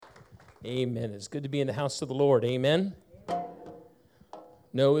Amen. It's good to be in the house of the Lord. Amen.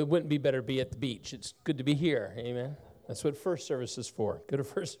 No, it wouldn't be better to be at the beach. It's good to be here. Amen. That's what first service is for. Go to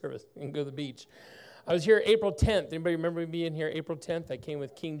first service and go to the beach. I was here April 10th. Anybody remember me being here April 10th? I came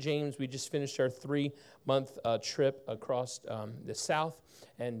with King James. We just finished our 3-month trip across the South.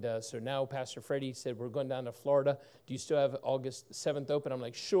 And so now Pastor Freddie said, we're going down to Florida. Do you still have August 7th open? I'm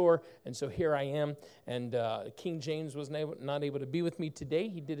like, sure. And so here I am. And King James was not able to be with me today.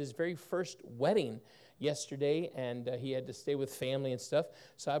 He did his very first wedding yesterday, and he had to stay with family and stuff.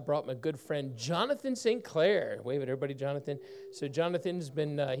 So I brought my good friend Jonathan St. Clair. Wave at everybody, Jonathan. So Jonathan's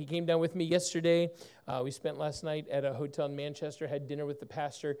been, he came down with me yesterday. We spent last night at a hotel in Manchester, had dinner with the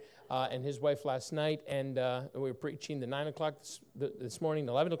pastor and his wife last night, and we were preaching the 9 o'clock this morning,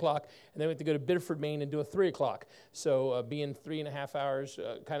 11 o'clock, and then we had to go to Biddeford, Maine and do a 3 o'clock. So being 3.5 hours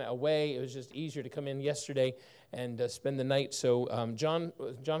kind of away, it was just easier to come in yesterday and spend the night. So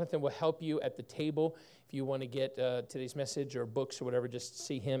Jonathan will help you at the table. If you want to get today's message or books or whatever, just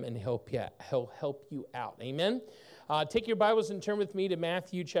see him and he'll help you out. Amen? Take your Bibles and turn with me to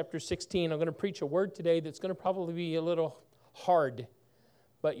Matthew chapter 16. I'm going to preach a word today that's going to probably be a little hard,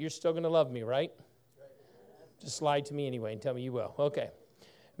 but you're still going to love me, right? Just lie to me anyway and tell me you will. Okay.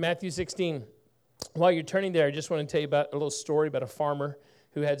 Matthew 16. While you're turning there, I just want to tell you about a little story about a farmer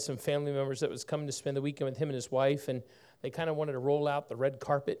who had some family members that was coming to spend the weekend with him and his wife, and they kind of wanted to roll out the red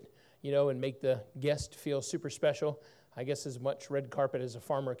carpet, and make the guest feel super special. I guess as much red carpet as a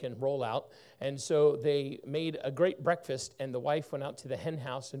farmer can roll out. And so they made a great breakfast, and the wife went out to the hen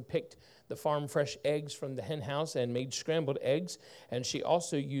house and picked the farm fresh eggs from the hen house and made scrambled eggs. And she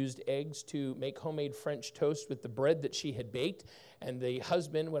also used eggs to make homemade French toast with the bread that she had baked. And the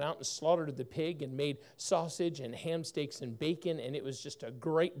husband went out and slaughtered the pig and made sausage and ham steaks and bacon, and it was just a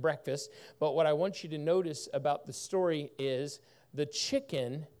great breakfast. But what I want you to notice about the story is the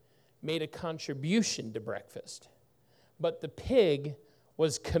chicken made a contribution to breakfast, but the pig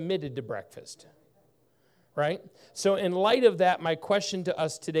was committed to breakfast, right? So in light of that, my question to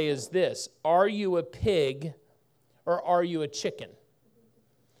us today is this: are you a pig or are you a chicken?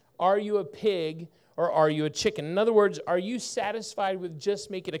 Are you a pig or are you a chicken? In other words, are you satisfied with just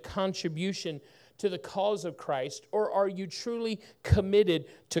making a contribution to the cause of Christ, or are you truly committed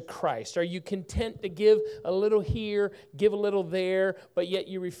to Christ? Are you content to give a little here, give a little there, but yet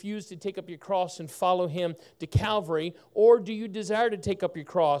you refuse to take up your cross and follow him to Calvary? Or do you desire to take up your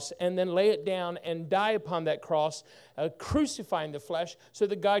cross and then lay it down and die upon that cross, crucifying the flesh so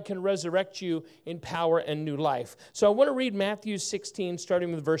that God can resurrect you in power and new life? So I want to read Matthew 16,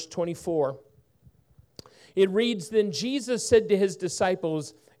 starting with verse 24. It reads, "Then Jesus said to his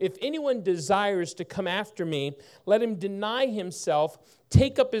disciples, 'If anyone desires to come after me, let him deny himself,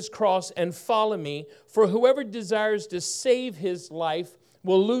 take up his cross, and follow me. For whoever desires to save his life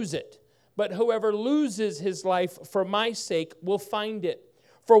will lose it. But whoever loses his life for my sake will find it.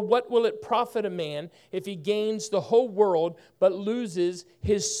 For what will it profit a man if he gains the whole world but loses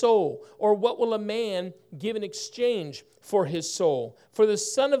his soul? Or what will a man give in exchange for his soul? For the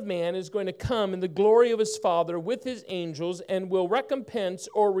Son of Man is going to come in the glory of his Father with his angels and will recompense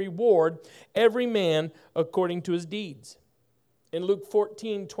or reward every man according to his deeds.'" In Luke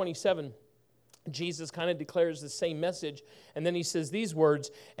 14:27, Jesus kind of declares the same message, and then he says these words,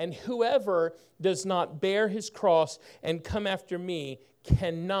 "And whoever does not bear his cross and come after me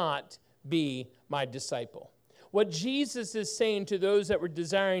cannot be my disciple." What Jesus is saying to those that were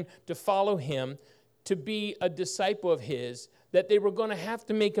desiring to follow him, to be a disciple of his, that they were going to have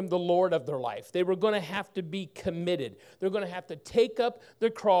to make him the Lord of their life. They were going to have to be committed. They're going to have to take up their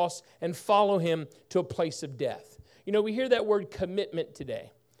cross and follow him to a place of death. We hear that word commitment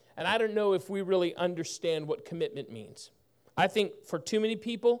today, and I don't know if we really understand what commitment means. I think for too many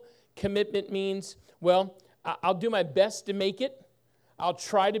people, commitment means, well, I'll do my best to make it. I'll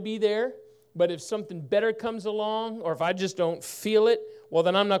try to be there, but if something better comes along, or if I just don't feel it, well,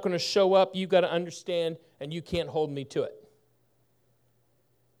 then I'm not going to show up. You've got to understand, and you can't hold me to it.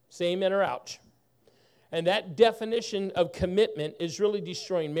 Say amen or ouch. And that definition of commitment is really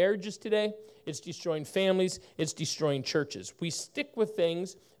destroying marriages today. It's destroying families. It's destroying churches. We stick with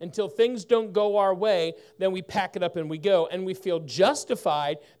things until things don't go our way, then we pack it up and we go, and we feel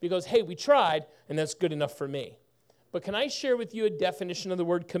justified because, hey, we tried, and that's good enough for me. But can I share with you a definition of the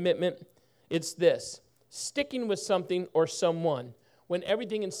word commitment? It's this: sticking with something or someone when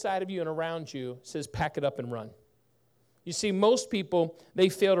everything inside of you and around you says pack it up and run. You see, most people, they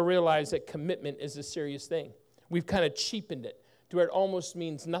fail to realize that commitment is a serious thing. We've kind of cheapened it to where it almost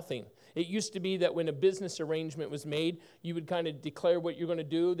means nothing. It used to be that when a business arrangement was made, you would kind of declare what you're going to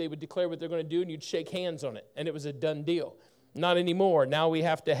do, they would declare what they're going to do, and you'd shake hands on it, and it was a done deal. Not anymore. Now we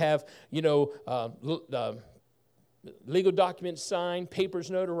have to have, legal documents signed, papers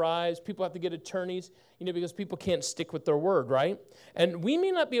notarized. People have to get attorneys, because people can't stick with their word, right? And we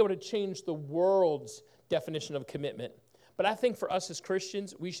may not be able to change the world's definition of commitment, but I think for us as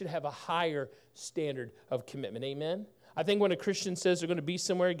Christians, we should have a higher standard of commitment. Amen? I think when a Christian says they're going to be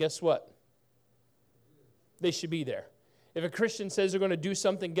somewhere, guess what? They should be there. If a Christian says they're going to do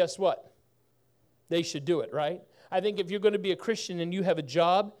something, guess what? They should do it, right? I think if you're going to be a Christian and you have a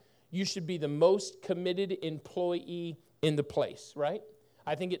job, you should be the most committed employee in the place, right?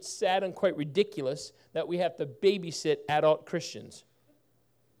 I think it's sad and quite ridiculous that we have to babysit adult Christians.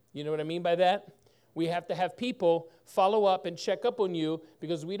 You know what I mean by that? We have to have people follow up and check up on you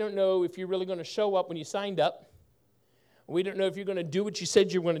because we don't know if you're really going to show up when you signed up. We don't know if you're going to do what you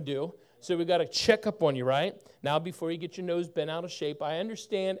said you're going to do. So we got to check up on you, right? Now, before you get your nose bent out of shape, I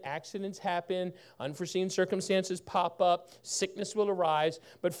understand accidents happen, unforeseen circumstances pop up, sickness will arise.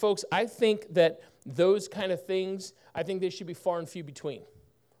 But folks, I think that those kind of things, I think they should be far and few between,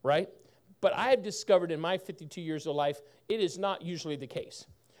 right? But I have discovered in my 52 years of life, it is not usually the case.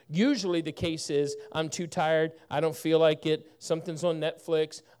 Usually the case is, I'm too tired, I don't feel like it, something's on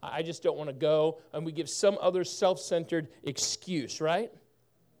Netflix, I just don't want to go, and we give some other self-centered excuse, right?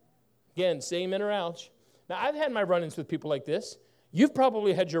 Again, say amen or ouch. Now, I've had my run-ins with people like this. You've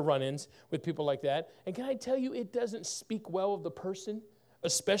probably had your run-ins with people like that. And can I tell you, it doesn't speak well of the person,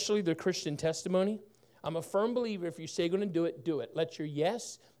 especially their Christian testimony. I'm a firm believer, if you say you're going to do it, do it. Let your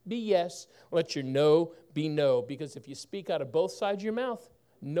yes be yes. Let your no be no. Because if you speak out of both sides of your mouth,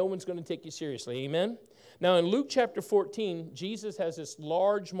 no one's going to take you seriously. Amen? Now, in Luke chapter 14, Jesus has this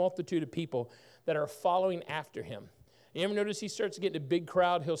large multitude of people that are following after him. You ever notice he starts getting a big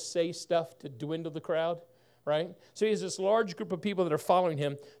crowd, he'll say stuff to dwindle the crowd, right? So he has this large group of people that are following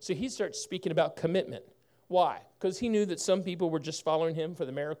him, so he starts speaking about commitment. Why? Because he knew that some people were just following him for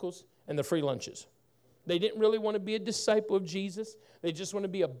the miracles and the free lunches. They didn't really want to be a disciple of Jesus. They just want to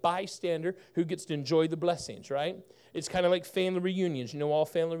be a bystander who gets to enjoy the blessings, right? It's kind of like family reunions. You know all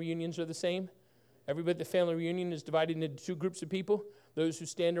family reunions are the same? Everybody at the family reunion is divided into two groups of people. Those who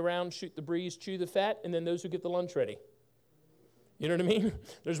stand around, shoot the breeze, chew the fat, and then those who get the lunch ready. You know what I mean?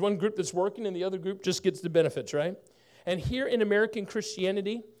 There's one group that's working and the other group just gets the benefits, right? And here in American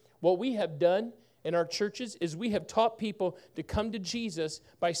Christianity, what we have done in our churches is we have taught people to come to Jesus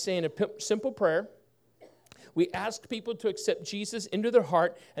by saying a simple prayer. We ask people to accept Jesus into their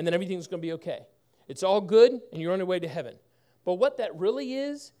heart, and then everything's going to be okay. It's all good, and you're on your way to heaven. But what that really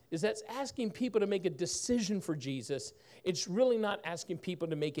is that's asking people to make a decision for Jesus. It's really not asking people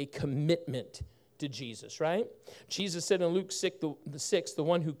to make a commitment to Jesus, right? Jesus said in Luke 6, the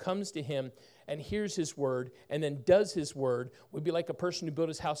one who comes to him and hears his word and then does his word would be like a person who built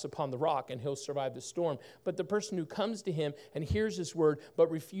his house upon the rock and he'll survive the storm. But the person who comes to him and hears his word but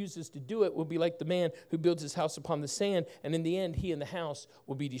refuses to do it will be like the man who builds his house upon the sand, and in the end he and the house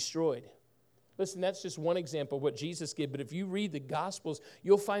will be destroyed. Listen, that's just one example of what Jesus gave, but if you read the Gospels,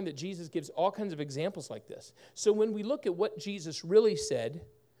 you'll find that Jesus gives all kinds of examples like this. So when we look at what Jesus really said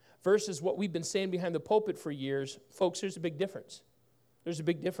versus what we've been saying behind the pulpit for years, folks, there's a big difference. There's a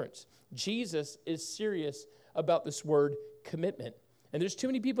big difference. Jesus is serious about this word commitment. And there's too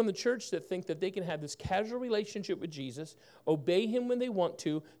many people in the church that think that they can have this casual relationship with Jesus, obey him when they want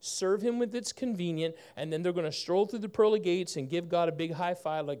to, serve him when it's convenient, and then they're going to stroll through the pearly gates and give God a big high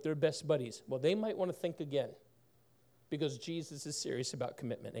five like they're best buddies. Well, they might want to think again, because Jesus is serious about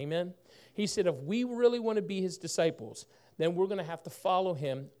commitment. Amen? He said if we really want to be his disciples, then we're going to have to follow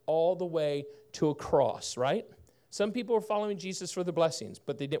him all the way to a cross, right? Some people are following Jesus for the blessings,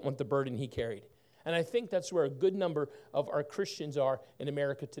 but they didn't want the burden he carried. And I think that's where a good number of our Christians are in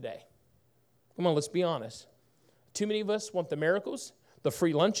America today. Come on, let's be honest. Too many of us want the miracles, the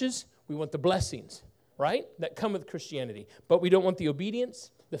free lunches, we want the blessings, right? That come with Christianity. But we don't want the obedience,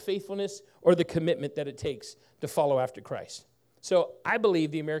 the faithfulness, or the commitment that it takes to follow after Christ. So I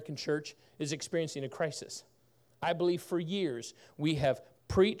believe the American church is experiencing a crisis. I believe for years we have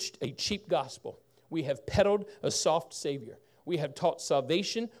preached a cheap gospel. We have peddled a soft Savior. We have taught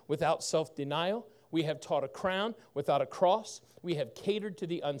salvation without self-denial. We have taught a crown without a cross. We have catered to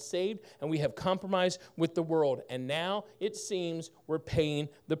the unsaved, and we have compromised with the world. And now it seems we're paying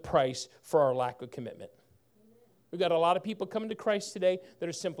the price for our lack of commitment. We've got a lot of people coming to Christ today that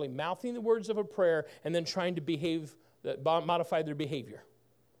are simply mouthing the words of a prayer and then trying to modify their behavior.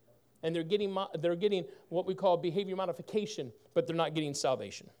 And they're getting what we call behavior modification, but they're not getting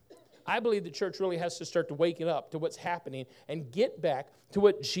salvation. I believe the church really has to start to wake it up to what's happening and get back to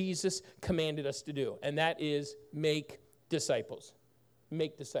what Jesus commanded us to do, and that is make disciples.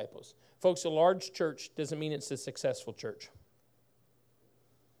 Make disciples. Folks, a large church doesn't mean it's a successful church.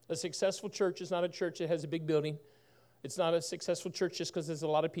 A successful church is not a church that has a big building. It's not a successful church just because there's a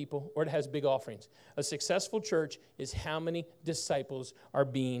lot of people or it has big offerings. A successful church is how many disciples are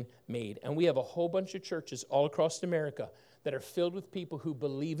being made. And we have a whole bunch of churches all across America that are filled with people who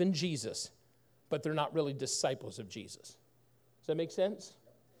believe in Jesus, but they're not really disciples of Jesus. Does that make sense?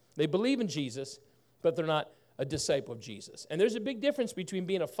 They believe in Jesus, but they're not a disciple of Jesus. And there's a big difference between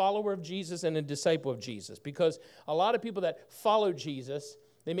being a follower of Jesus and a disciple of Jesus, because a lot of people that follow Jesus,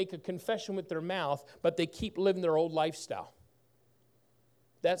 they make a confession with their mouth, but they keep living their old lifestyle.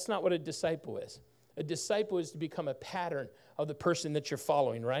 That's not what a disciple is. A disciple is to become a pattern of the person that you're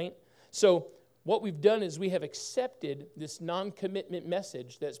following, right? So what we've done is we have accepted this non-commitment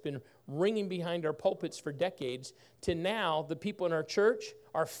message that's been ringing behind our pulpits for decades to now the people in our church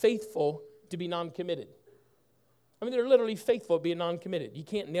are faithful to be non-committed. I mean, they're literally faithful to being non-committed. You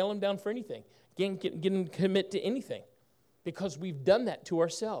can't nail them down for anything. You can't get them to commit to anything because we've done that to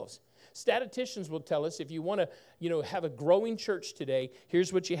ourselves. Statisticians will tell us if you want to, have a growing church today,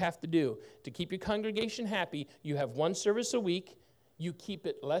 here's what you have to do. To keep your congregation happy, you have one service a week. You keep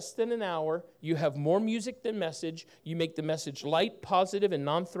it less than an hour. You have more music than message. You make the message light, positive, and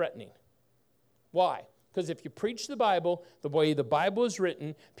non-threatening. Why? Because if you preach the Bible the way the Bible is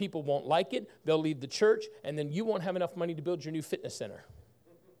written, people won't like it. They'll leave the church, and then you won't have enough money to build your new fitness center.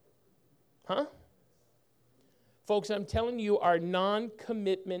 Huh? Folks, I'm telling you, our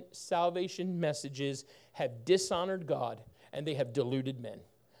non-commitment salvation messages have dishonored God, and they have deluded men.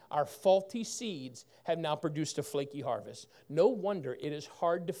 Our faulty seeds have now produced a flaky harvest. No wonder it is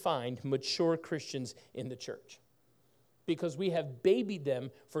hard to find mature Christians in the church, because we have babied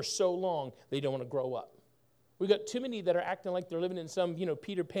them for so long they don't want to grow up. We got too many that are acting like they're living in some,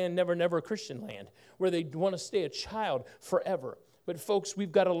 Peter Pan, never Christian land where they want to stay a child forever. But folks,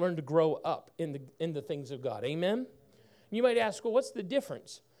 we've got to learn to grow up in the things of God. Amen? You might ask, well, what's the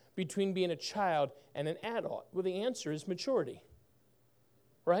difference between being a child and an adult? Well, the answer is maturity.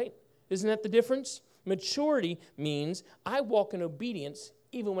 Right? Isn't that the difference? Maturity means I walk in obedience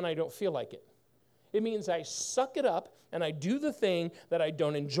even when I don't feel like it. It means I suck it up and I do the thing that I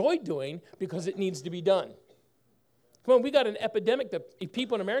don't enjoy doing because it needs to be done. Come on, we got an epidemic of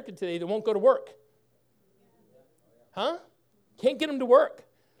people in America today that won't go to work. Huh? Can't get them to work.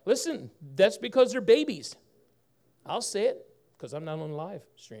 Listen, that's because they're babies. I'll say it because I'm not on the live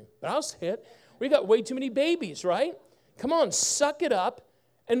stream, but I'll say it. We got way too many babies, right? Come on, suck it up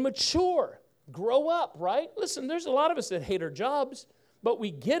and mature. Grow up, right? Listen, there's a lot of us that hate our jobs, but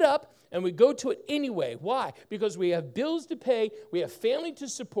we get up and we go to it anyway. Why? Because we have bills to pay, we have family to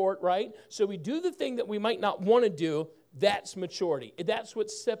support, right? So we do the thing that we might not want to do. That's maturity. That's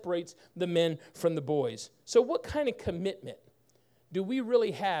what separates the men from the boys. So what kind of commitment do we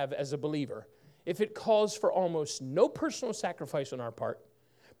really have as a believer if it calls for almost no personal sacrifice on our part,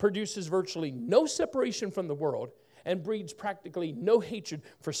 produces virtually no separation from the world, and breeds practically no hatred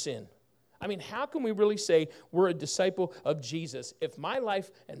for sin? I mean, how can we really say we're a disciple of Jesus if my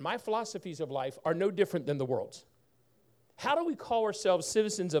life and my philosophies of life are no different than the world's? How do we call ourselves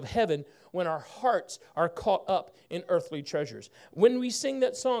citizens of heaven when our hearts are caught up in earthly treasures? When we sing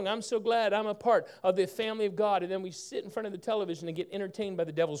that song, I'm so glad I'm a part of the family of God, and then we sit in front of the television and get entertained by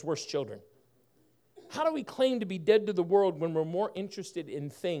the devil's worst children. How do we claim to be dead to the world when we're more interested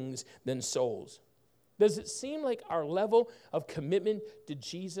in things than souls? Does it seem like our level of commitment to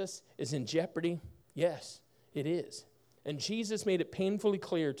Jesus is in jeopardy? Yes, it is. And Jesus made it painfully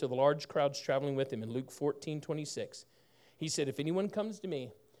clear to the large crowds traveling with him in Luke 14:26. He said, if anyone comes to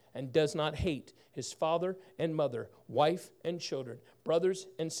me and does not hate his father and mother, wife and children, brothers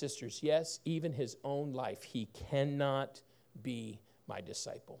and sisters, yes, even his own life, he cannot be my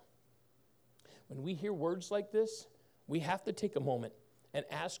disciple. When we hear words like this, we have to take a moment and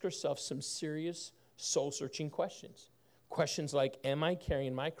ask ourselves some serious soul-searching questions. Questions like, am I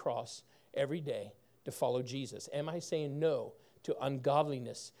carrying my cross every day to follow Jesus? Am I saying no to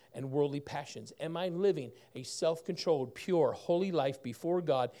ungodliness and worldly passions? Am I living a self-controlled, pure, holy life before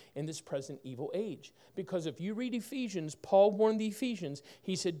God in this present evil age? Because if you read Ephesians, Paul warned the Ephesians,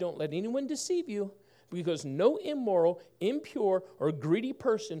 he said, don't let anyone deceive you, because no immoral, impure, or greedy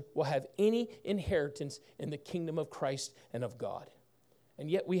person will have any inheritance in the kingdom of Christ and of God. And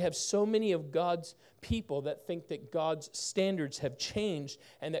yet we have so many of God's people that think that God's standards have changed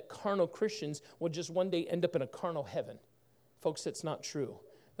and that carnal Christians will just one day end up in a carnal heaven. Folks, that's not true.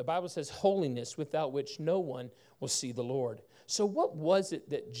 The Bible says holiness without which no one will see the Lord. So what was it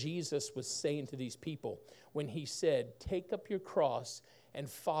that Jesus was saying to these people when he said, take up your cross and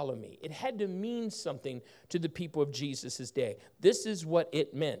follow me? It had to mean something to the people of Jesus' day. This is what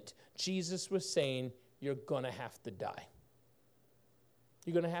it meant. Jesus was saying, you're going to have to die.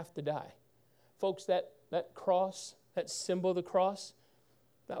 You're going to have to die. Folks, that cross, that symbol of the cross,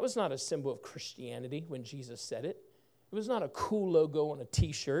 that was not a symbol of Christianity when Jesus said it. It was not a cool logo on a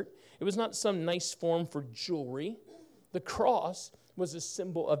t-shirt. It was not some nice form for jewelry. The cross was a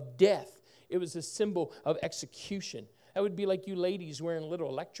symbol of death. It was a symbol of execution. That would be like you ladies wearing little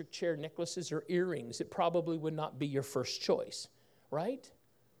electric chair necklaces or earrings. It probably would not be your first choice, right?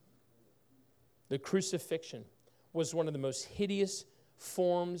 The crucifixion was one of the most hideous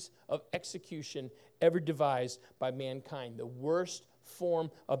forms of execution ever devised by mankind. The worst form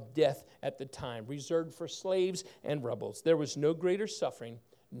of death at the time, reserved for slaves and rebels. There was no greater suffering,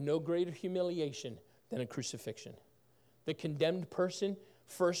 no greater humiliation than a crucifixion. The condemned person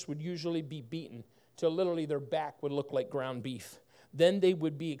first would usually be beaten till literally their back would look like ground beef. Then they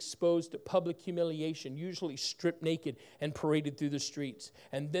would be exposed to public humiliation, usually stripped naked and paraded through the streets.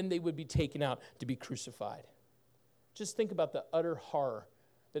 And then they would be taken out to be crucified. Just think about the utter horror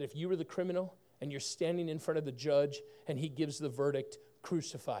that if you were the criminal and you're standing in front of the judge and he gives the verdict,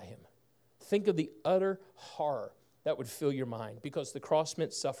 crucify him. Think of the utter horror that would fill your mind, because the cross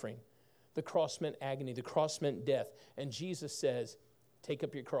meant suffering. The cross meant agony. The cross meant death. And Jesus says, take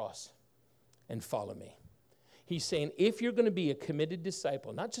up your cross and follow me. He's saying, if you're going to be a committed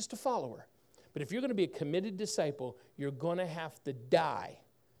disciple, not just a follower, but if you're going to be a committed disciple, you're going to have to die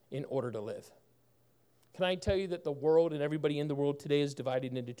in order to live. Can I tell you that the world and everybody in the world today is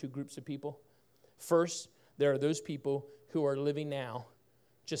divided into two groups of people? First, there are those people who are living now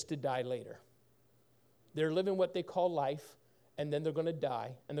just to die later. They're living what they call life, and then they're going to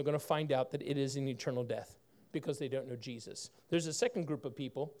die, and they're going to find out that it is an eternal death because they don't know Jesus. There's a second group of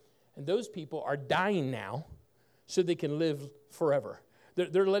people, and those people are dying now so they can live forever.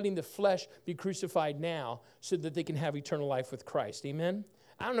 They're letting the flesh be crucified now so that they can have eternal life with Christ. Amen?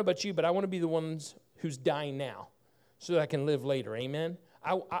 I don't know about you, but I want to be the ones who's dying now so that I can live later. Amen?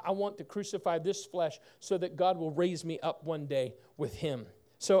 I want to crucify this flesh so that God will raise me up one day with him.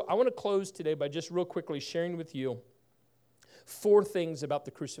 So I want to close today by just real quickly sharing with you 4 things about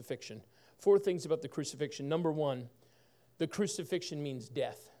the crucifixion. 4 things about the crucifixion. Number 1, the crucifixion means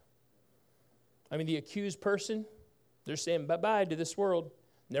death. I mean, the accused person, they're saying bye-bye to this world.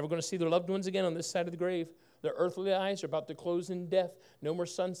 Never going to see their loved ones again on this side of the grave. Their earthly eyes are about to close in death. No more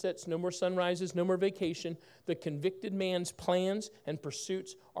sunsets, no more sunrises, no more vacation. The convicted man's plans and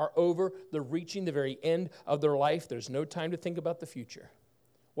pursuits are over. They're reaching the very end of their life. There's no time to think about the future.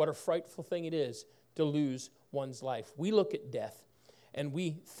 What a frightful thing it is to lose one's life. We look at death, and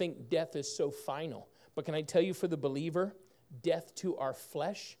we think death is so final. But can I tell you, for the believer, death to our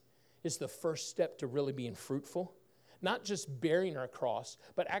flesh is the first step to really being fruitful. Not just bearing our cross,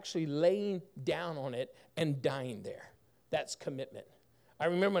 but actually laying down on it and dying there. That's commitment. I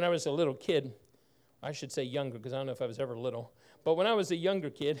remember when I was a little kid, I should say younger because I don't know if I was ever little, but when I was a younger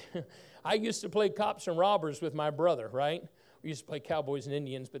kid, I used to play cops and robbers with my brother, right? We used to play cowboys and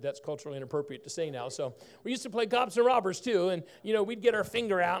Indians, but that's culturally inappropriate to say now. So we used to play cops and robbers too, and we'd get our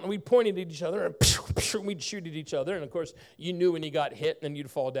finger out and we'd point it at each other and we'd shoot at each other. And of course, you knew when you got hit, and then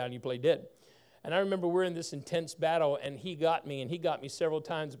you'd fall down and you play dead. And I remember we're in this intense battle, and he got me several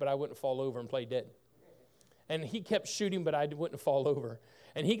times, but I wouldn't fall over and play dead. And he kept shooting, but I wouldn't fall over.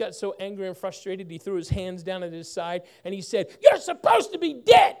 And he got so angry and frustrated, he threw his hands down at his side, and he said, "You're supposed to be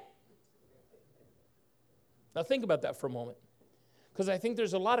dead." Now think about that for a moment. Because I think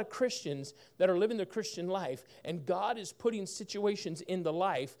there's a lot of Christians that are living their Christian life, and God is putting situations in the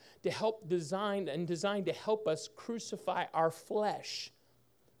life to help designed to help us crucify our flesh.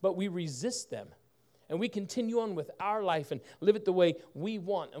 But we resist them. And we continue on with our life and live it the way we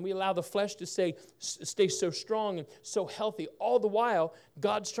want. And we allow the flesh to stay so strong and so healthy. All the while,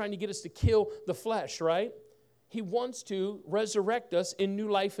 God's trying to get us to kill the flesh, right? He wants to resurrect us in new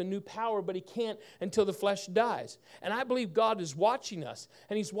life and new power, but he can't until the flesh dies. And I believe God is watching us.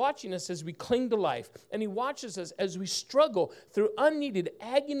 And he's watching us as we cling to life. And he watches us as we struggle through unneeded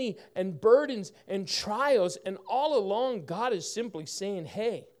agony and burdens and trials. And all along, God is simply saying,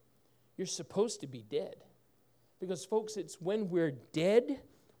 hey, you're supposed to be dead. Because, folks, it's when we're dead,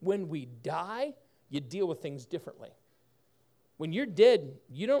 when we die, you deal with things differently. When you're dead,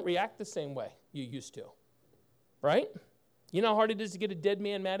 you don't react the same way you used to. Right? You know how hard it is to get a dead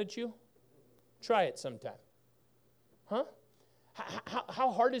man mad at you? Try it sometime. Huh?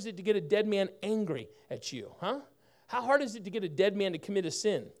 How hard is it to get a dead man angry at you? Huh? How hard is it to get a dead man to commit a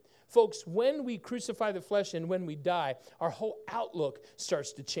sin? Folks, when we crucify the flesh and when we die, our whole outlook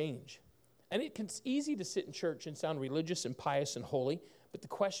starts to change. And it's easy to sit in church and sound religious and pious and holy, but the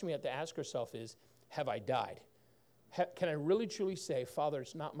question we have to ask ourselves is, have I died? Can I really truly say, Father,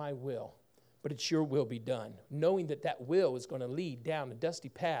 it's not my will, but it's your will be done. Knowing that that will is going to lead down a dusty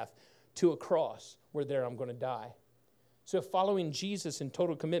path to a cross where there I'm going to die. So following Jesus in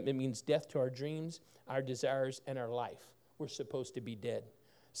total commitment means death to our dreams, our desires, and our life. We're supposed to be dead.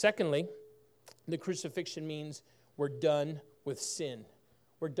 Secondly, the crucifixion means we're done with sin.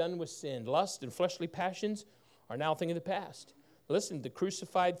 We're done with sin. Lust and fleshly passions are now a thing of the past. Listen, the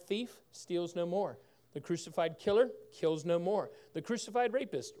crucified thief steals no more. The crucified killer kills no more. The crucified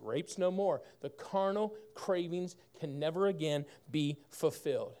rapist rapes no more. The carnal cravings can never again be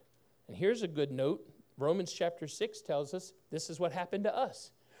fulfilled. And here's a good note. Romans chapter 6 tells us this is what happened to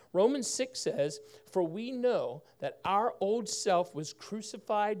us. Romans 6 says, "For we know that our old self was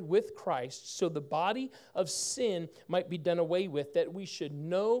crucified with Christ, so the body of sin might be done away with, that we should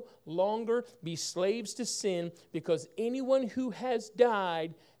no longer be slaves to sin, because anyone who has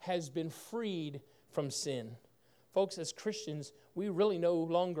died has been freed from sin." Folks, as Christians, we really no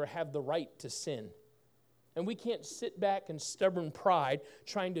longer have the right to sin. And we can't sit back in stubborn pride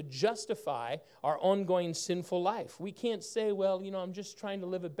trying to justify our ongoing sinful life. We can't say, well, I'm just trying to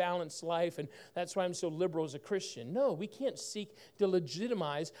live a balanced life, and that's why I'm so liberal as a Christian. No, we can't seek to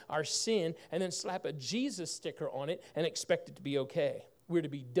legitimize our sin and then slap a Jesus sticker on it and expect it to be okay. We're to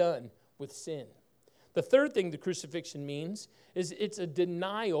be done with sin. The third thing the crucifixion means is it's a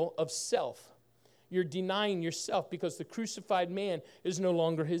denial of self. You're denying yourself because the crucified man is no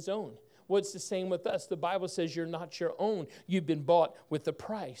longer his own. Well, it's the same with us. The Bible says you're not your own. You've been bought with a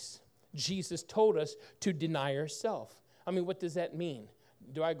price. Jesus told us to deny yourself. I mean, what does that mean?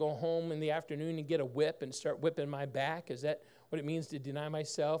 Do I go home in the afternoon and get a whip and start whipping my back? Is that what it means to deny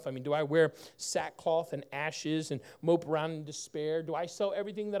myself? I mean, do I wear sackcloth and ashes and mope around in despair? Do I sell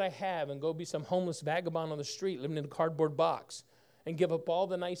everything that I have and go be some homeless vagabond on the street living in a cardboard box and give up all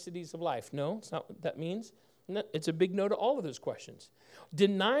the niceties of life? No, it's not what that means. It's a big no to all of those questions.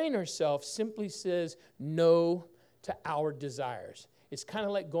 Denying ourselves simply says no to our desires. It's kind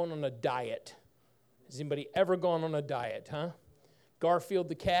of like going on a diet. Has anybody ever gone on a diet, huh? Garfield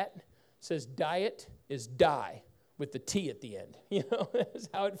the cat says diet is die with the T at the end. That's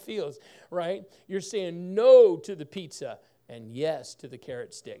how it feels, right? You're saying no to the pizza and yes to the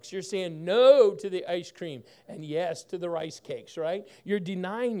carrot sticks. You're saying no to the ice cream and yes to the rice cakes, right? You're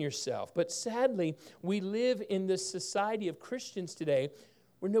denying yourself. But sadly, we live in this society of Christians today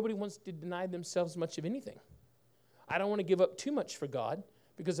where nobody wants to deny themselves much of anything. I don't want to give up too much for God,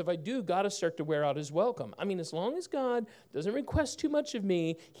 because if I do, God will start to wear out his welcome. I mean, as long as God doesn't request too much of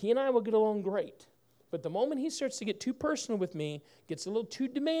me, he and I will get along great. But the moment he starts to get too personal with me, gets a little too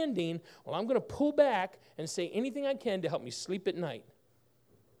demanding, well, I'm going to pull back and say anything I can to help me sleep at night.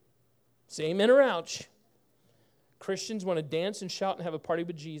 Say amen or ouch. Christians want to dance and shout and have a party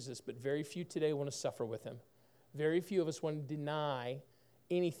with Jesus, but very few today want to suffer with him. Very few of us want to deny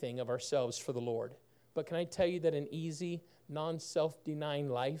anything of ourselves for the Lord. But can I tell you that an easy, non-self-denying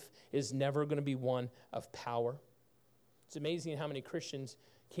life is never going to be one of power? It's amazing how many Christians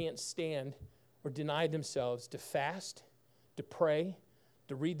can't stand or deny themselves to fast, to pray,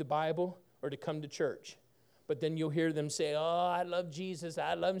 to read the Bible, or to come to church. But then you'll hear them say, oh, I love Jesus.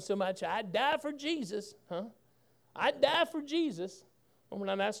 I love him so much. I'd die for Jesus. Huh? I'd die for Jesus. Well, we're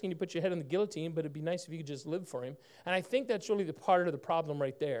not asking you to put your head on the guillotine, but it'd be nice if you could just live for him. And I think that's really the part of the problem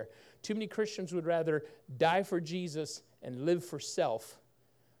right there. Too many Christians would rather die for Jesus and live for self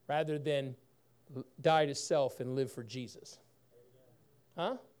rather than die to self and live for Jesus.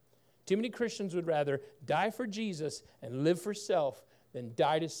 Huh? Too many Christians would rather die for Jesus and live for self than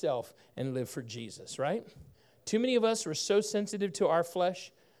die to self and live for Jesus, right? Too many of us are so sensitive to our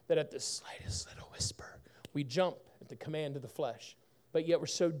flesh that at the slightest little whisper, we jump at the command of the flesh. But yet we're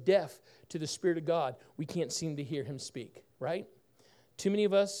so deaf to the Spirit of God, we can't seem to hear him speak, right? Too many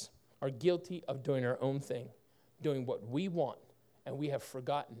of us are guilty of doing our own thing, doing what we want, and we have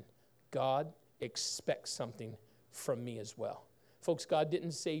forgotten God expects something from me as well. Folks, God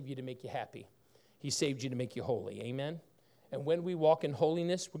didn't save you to make you happy. He saved you to make you holy. Amen? And when we walk in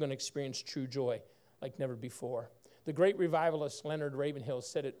holiness, we're going to experience true joy like never before. The great revivalist Leonard Ravenhill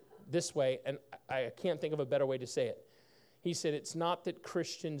said it this way, and I can't think of a better way to say it. He said, it's not that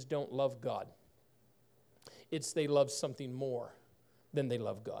Christians don't love God. It's they love something more than they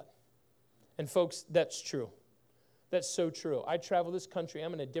love God. And folks, that's true. That's so true. I travel this country.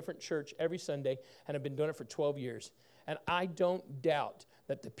 I'm in a different church every Sunday, and I've been doing it for 12 years. And I don't doubt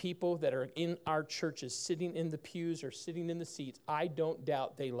that the people that are in our churches, sitting in the pews or sitting in the seats, I don't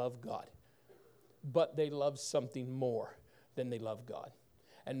doubt they love God. But they love something more than they love God.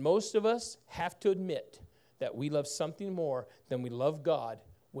 And most of us have to admit that we love something more than we love God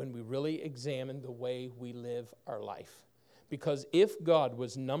when we really examine the way we live our life. Because if God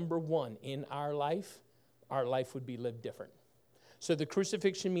was number one in our life would be lived different. So the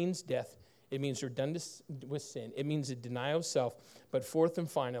crucifixion means death. It means we're done with sin. It means a denial of self. But fourth and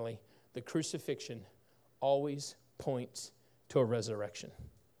finally, the crucifixion always points to a resurrection.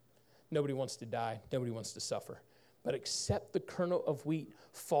 Nobody wants to die. Nobody wants to suffer. But except the kernel of wheat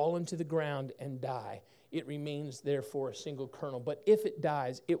fall into the ground and die, it remains therefore a single kernel. But if it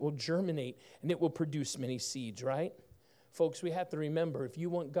dies, it will germinate and it will produce many seeds, right? Folks, we have to remember, if you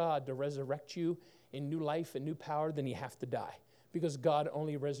want God to resurrect you in new life and new power, then you have to die. Because God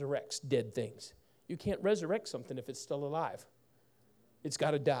only resurrects dead things. You can't resurrect something if it's still alive. It's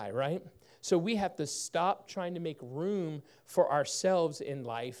got to die, right? So we have to stop trying to make room for ourselves in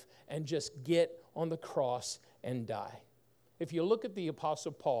life and just get on the cross and die. If you look at the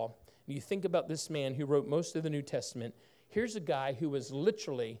Apostle Paul, and you think about this man who wrote most of the New Testament, here's a guy who was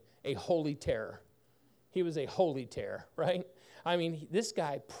literally a holy terror. He was a holy terror, right? I mean, this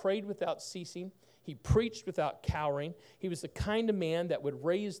guy prayed without ceasing. He preached without cowering. He was the kind of man that would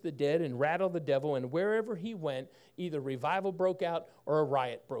raise the dead and rattle the devil, and wherever he went, either revival broke out or a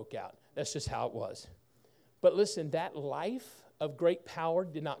riot broke out. That's just how it was. But listen, that life of great power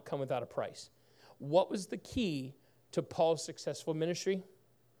did not come without a price. What was the key to Paul's successful ministry?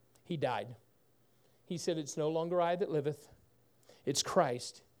 He died. He said, it's no longer I that liveth, it's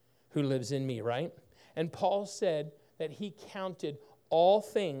Christ who lives in me, right? And Paul said that he counted all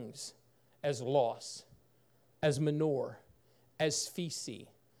things as loss, as manure, as feces,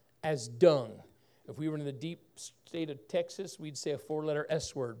 as dung. If we were in the deep state of Texas, we'd say a 4-letter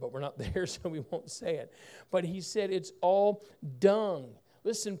S word, but we're not there, so we won't say it. But he said it's all dung.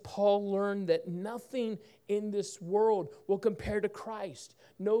 Listen, Paul learned that nothing in this world will compare to Christ.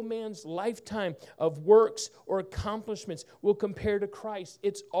 No man's lifetime of works or accomplishments will compare to Christ.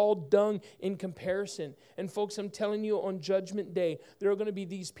 It's all dung in comparison. And folks, I'm telling you, on Judgment Day, there are going to be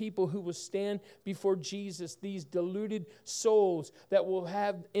these people who will stand before Jesus, these deluded souls that will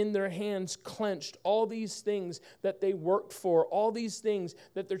have in their hands clenched all these things that they worked for, all these things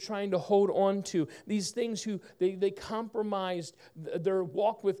that they're trying to hold on to, these things who they compromised their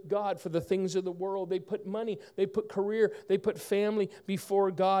walk with God for the things of the world. They put money, they put career, they put family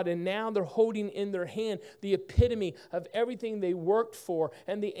before God, and now they're holding in their hand the epitome of everything they worked for,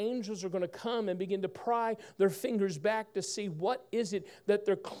 and the angels are going to come and begin to pry their fingers back to see what is it that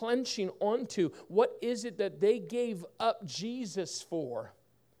they're clenching onto, what is it that they gave up Jesus for,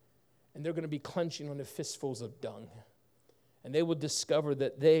 and they're going to be clenching on the fistfuls of dung, and they will discover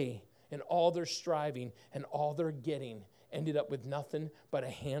that they, in all their striving and all their getting, ended up with nothing but a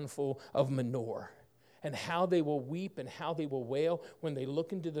handful of manure. And how they will weep and how they will wail when they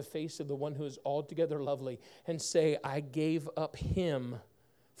look into the face of the one who is altogether lovely and say, I gave up him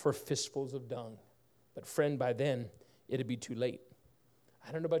for fistfuls of dung. But friend, by then, it'd be too late.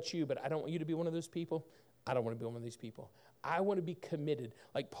 I don't know about you, but I don't want you to be one of those people. I don't want to be one of these people. I want to be committed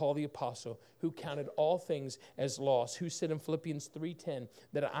like Paul the Apostle, who counted all things as loss, who said in Philippians 3:10,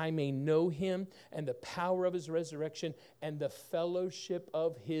 that I may know him and the power of his resurrection and the fellowship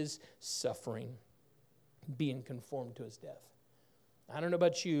of his suffering, being conformed to his death. I don't know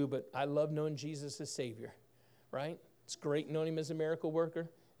about you, but I love knowing Jesus as Savior, right? It's great knowing him as a miracle worker.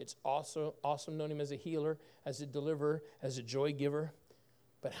 It's also awesome knowing him as a healer, as a deliverer, as a joy giver.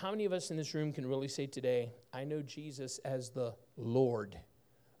 But how many of us in this room can really say today, I know Jesus as the Lord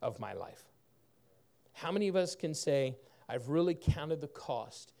of my life? How many of us can say, I've really counted the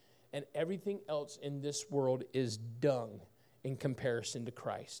cost, and everything else in this world is dung in comparison to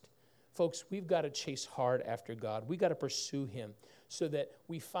Christ? Folks, we've got to chase hard after God. We've got to pursue him so that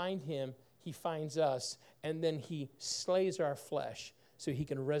we find him, he finds us, and then he slays our flesh so he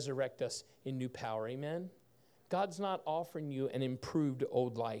can resurrect us in new power. Amen? God's not offering you an improved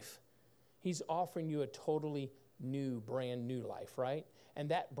old life. He's offering you a totally new, brand new life, right? And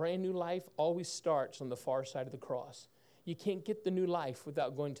that brand new life always starts on the far side of the cross. You can't get the new life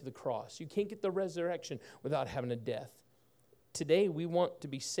without going to the cross. You can't get the resurrection without having a death. Today, we want to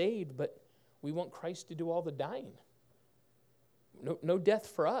be saved, but we want Christ to do all the dying. No death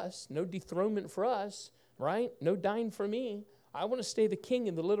for us, no dethronement for us, right? No dying for me. I want to stay the king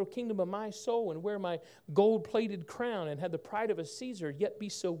in the little kingdom of my soul and wear my gold-plated crown and have the pride of a Caesar, yet be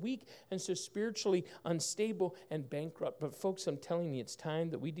so weak and so spiritually unstable and bankrupt. But folks, I'm telling you, it's time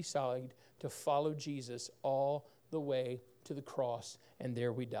that we decide to follow Jesus all the way to the cross, and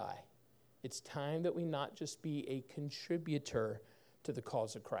there we die. It's time that we not just be a contributor to the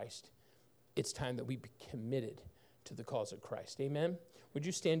cause of Christ. It's time that we be committed to the cause of Christ. Amen? Would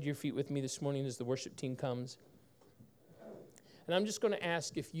you stand to your feet with me this morning as the worship team comes? And I'm just going to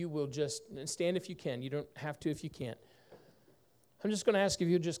ask if you will just stand if you can. You don't have to if you can't. I'm just going to ask if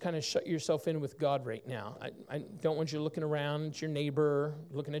you just kind of shut yourself in with God right now. I don't want you looking around at your neighbor,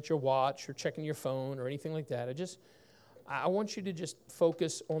 looking at your watch, or checking your phone, or anything like that. I want you to just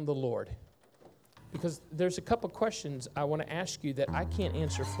focus on the Lord. Because there's a couple questions I want to ask you that I can't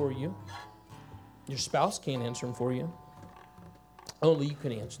answer for you. Your spouse can't answer them for you. Only you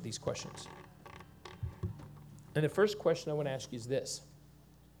can answer these questions. And the first question I want to ask you is this.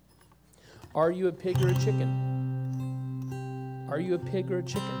 Are you a pig or a chicken? Are you a pig or a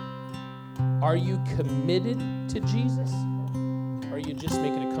chicken? Are you committed to Jesus? Or are you just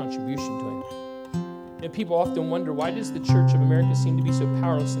making a contribution to him? You know, people often wonder, why does the Church of America seem to be so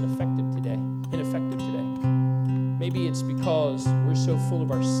powerless and ineffective today? Maybe it's because we're so full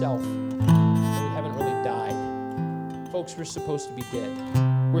of ourselves that we haven't really died. Folks, we're supposed to be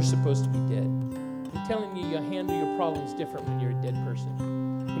dead. We're supposed to be dead. I'm telling you, you handle your problems different when you're a dead person.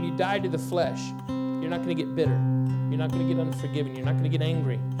 When you die to the flesh, you're not going to get bitter. You're not going to get unforgiving. You're not going to get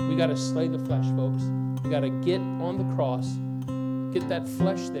angry. We got to slay the flesh, folks. We got to get on the cross, get that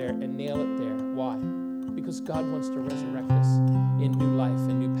flesh there, and nail it there. Why? Because God wants to resurrect us in new life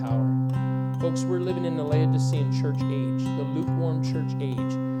and new power. Folks, we're living in the Laodicean church age, the lukewarm church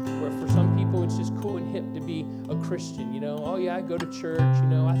age, where for some people it's just cool and hip to be a Christian. You know, oh yeah, I go to church. You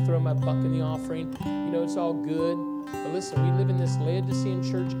know, I throw my buck in the offering. You know, it's all good. But listen, we live in this Laodicean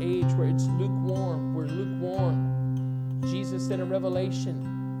church age where it's lukewarm. We're lukewarm. Jesus said in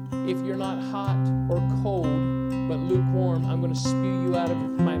Revelation, if you're not hot or cold, but lukewarm, I'm going to spew you out of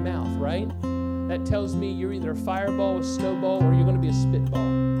my mouth, right? That tells me you're either a fireball, a snowball, or you're going to be a spitball.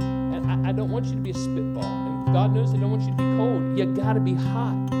 And I don't want you to be a spitball. And God knows I don't want you to be cold. You got to be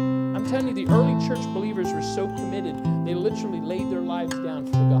hot. I'm telling you, the early church believers were so committed, they literally laid their lives down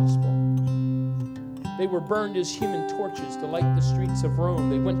for the gospel. They were burned as human torches to light the streets of Rome.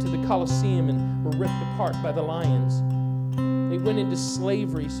 They went to the Colosseum and were ripped apart by the lions. They went into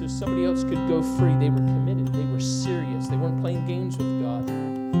slavery so somebody else could go free. They were committed. They were serious. They weren't playing games with God.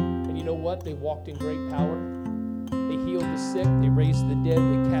 And you know what? They walked in great power. They healed the sick. They raised the dead.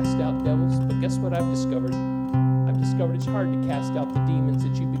 They cast out devils. But guess what I've discovered? I've discovered it's hard to cast out the demons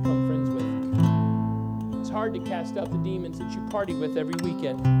that you become friends with. It's hard to cast out the demons that you party with every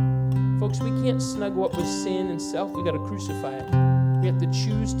weekend. Folks, we can't snuggle up with sin and self. We got to crucify it. We have to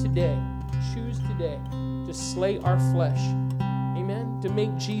choose today to slay our flesh. Amen? To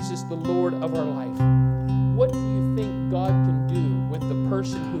make Jesus the Lord of our life. What do you think God can do with the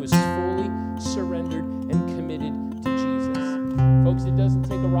person who is fully surrendered and committed to Jesus? Folks, it doesn't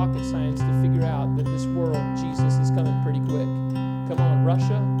take a rocket science to figure out that this world, Jesus is coming pretty quick. Come on,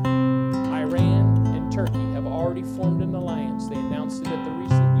 Russia, Iran, and Turkey have already formed an alliance. They announced it at the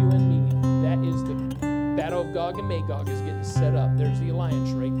recent UN meeting. That is the battle of Gog and Magog is getting set up. There's the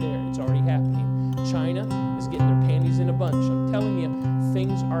alliance right there. It's already happening. China is getting their panties in a bunch. I'm telling you,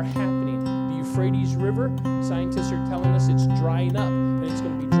 things are happening. The Euphrates River, scientists are telling us it's drying up, and it's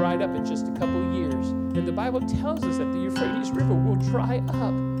going to be dried up in just a couple of years. And the Bible tells us that the Euphrates River will dry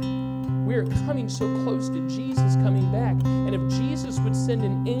up. We are coming so close to Jesus coming back. And if Jesus would send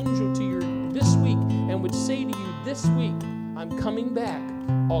an angel to you this week and would say to you this week, I'm coming back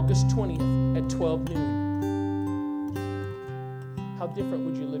August 20th at 12 noon. How different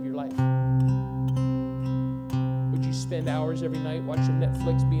would you live your life? Would you spend hours every night watching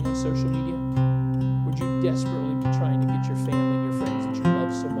Netflix, being on social media? Would you desperately be trying to get your family and your friends that you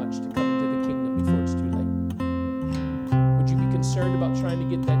love so much to come into the kingdom before it's too late? Would you be concerned about trying to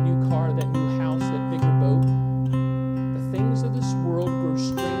get that new car, that new house, that bigger boat? The things of this world grow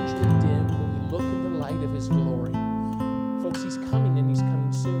strangely dim when we look in the light of his glory. Folks, he's coming and he's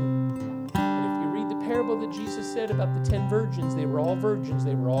coming soon. And if you read the parable that Jesus said about the 10 virgins, they were all virgins,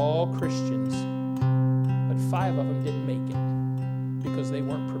 they were all Christians. But 5 of them didn't make it because they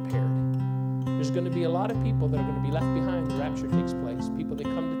weren't prepared. There's going to be a lot of people that are going to be left behind when the rapture takes place. People that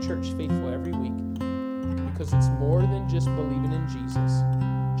come to church faithful every week because it's more than just believing in Jesus.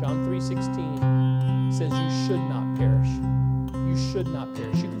 John 3:16 says you should not perish. You should not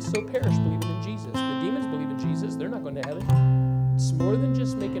perish. You can still perish believing in Jesus. The demons believe in Jesus. They're not going to heaven. It's more than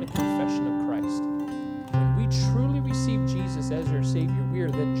just making a confession of Christ. When we truly receive Jesus as our Savior, we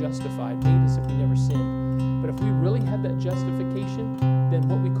are then justified, made as if we never sinned. But if we really have that justification, then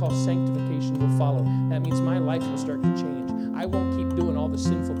what we call sanctification will follow. That means my life will start to change. I won't keep doing all the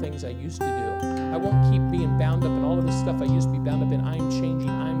sinful things I used to do. I won't keep being bound up in all of the stuff I used to be bound up in. I'm changing.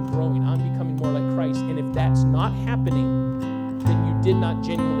 I'm growing. I'm becoming more like Christ. And if that's not happening, then you did not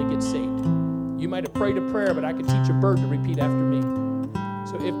genuinely get saved. You might have prayed a prayer, but I could teach a bird to repeat after me.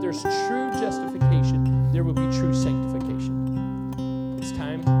 So if there's true justification, there will be true sanctification. It's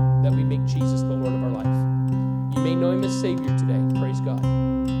time that we make Jesus the Lord of our life. You may know him as Savior today. God.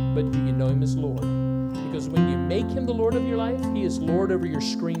 But do you know him as Lord? Because when you make him the Lord of your life, he is Lord over your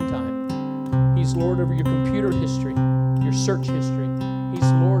screen time. He's Lord over your computer history, your search history.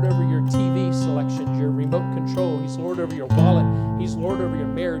 He's Lord over your TV selections, your remote control. He's Lord over your wallet. He's Lord over your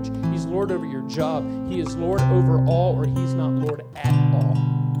marriage. He's Lord over your job. He is Lord over all, or he's not Lord at all.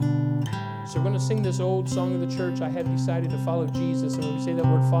 So we're going to sing this old song of the church, I have decided to follow Jesus. And when we say that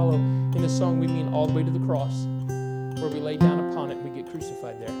word follow in this song, we mean all the way to the cross, where we lay down upon it and we get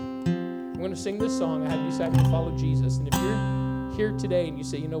crucified there. I'm going to sing this song, I have decided to follow Jesus. And if you're here today and you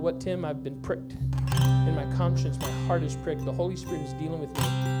say, you know what, Tim, I've been pricked. In my conscience, my heart is pricked. The Holy Spirit is dealing with me.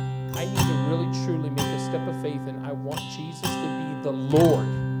 I need to really, truly make a step of faith, and I want Jesus to be the Lord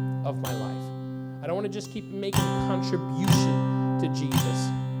of my life. I don't want to just keep making a contribution to Jesus.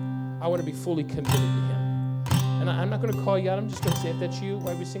 I want to be fully committed to him. And I'm not going to call you out. I'm just going to say, if that's you,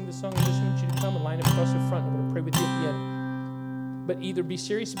 while we sing this song, I just want you to come and line up across the front. I'm going to pray with you at the end. But either be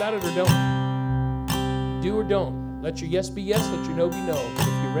serious about it or don't. Do or don't. Let your yes be yes, let your no be no. But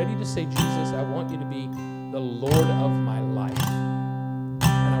if you're ready to say, Jesus, I want you to be the Lord of my life, and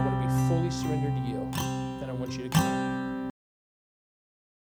I want to be fully surrendered to you, then I want you to come.